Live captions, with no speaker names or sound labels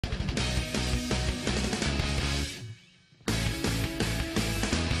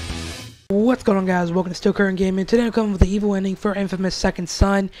What's going on, guys? Welcome to Still Current Gaming. Today I'm coming with the evil ending for Infamous Second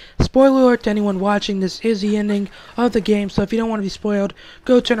Son. Spoiler alert to anyone watching, this is the ending of the game, so if you don't want to be spoiled,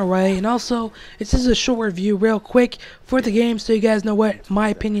 go turn away. And also, this is a short review real quick for the game so you guys know what my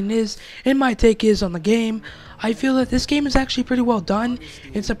opinion is and my take is on the game. I feel that this game is actually pretty well done.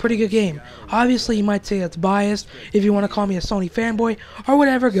 It's a pretty good game. Obviously, you might say it's biased. If you want to call me a Sony fanboy or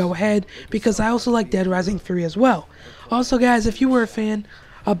whatever, go ahead, because I also like Dead Rising 3 as well. Also, guys, if you were a fan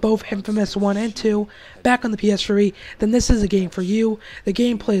of both Infamous 1 and 2 back on the PS3, then this is a game for you. The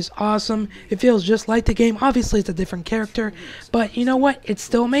gameplay is awesome. It feels just like the game. Obviously, it's a different character, but you know what? It's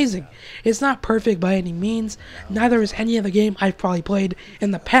still amazing. It's not perfect by any means. Neither is any other game I've probably played in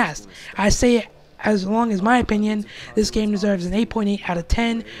the past. I say it as long as my opinion, this game deserves an 8.8 out of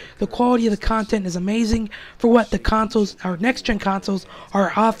 10. The quality of the content is amazing for what the consoles, our next-gen consoles,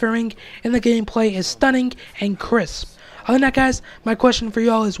 are offering, and the gameplay is stunning and crisp. Other than that, guys, my question for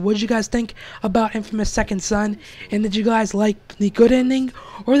y'all is, what did you guys think about Infamous Second Son? And did you guys like the good ending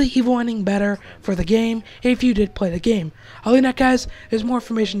or the evil ending better for the game if you did play the game? Other than that, guys, there's more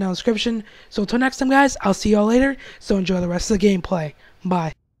information down in the description. So until next time, guys, I'll see y'all later. So enjoy the rest of the gameplay.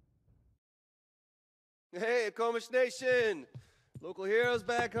 Bye. Hey, Comish Nation! Local heroes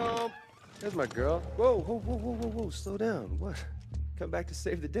back home. There's my girl. Whoa, whoa, whoa, whoa, whoa, whoa, slow down. What? Come back to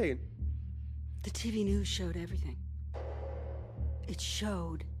save the day. The TV news showed everything. It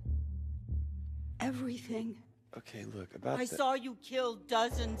showed everything. Okay, look, about I saw you kill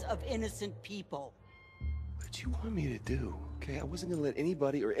dozens of innocent people. What did you want me to do? Okay, I wasn't gonna let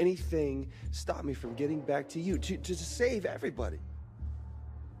anybody or anything stop me from getting back to you, to save everybody.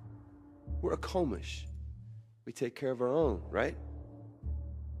 We're a Comish. We take care of our own, right?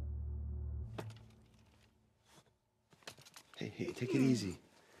 Hey, take it easy.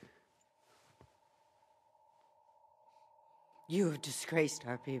 You have disgraced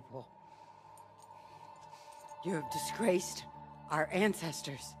our people. You have disgraced our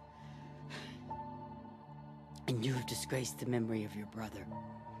ancestors. And you have disgraced the memory of your brother.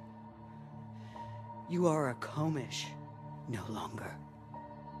 You are a Comish no longer.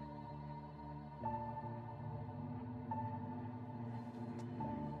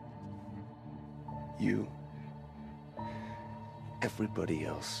 You, everybody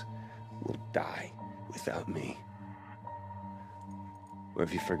else, will die without me. Or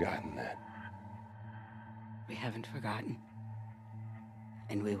have you forgotten that? We haven't forgotten.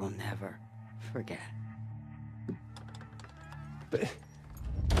 And we will never forget. But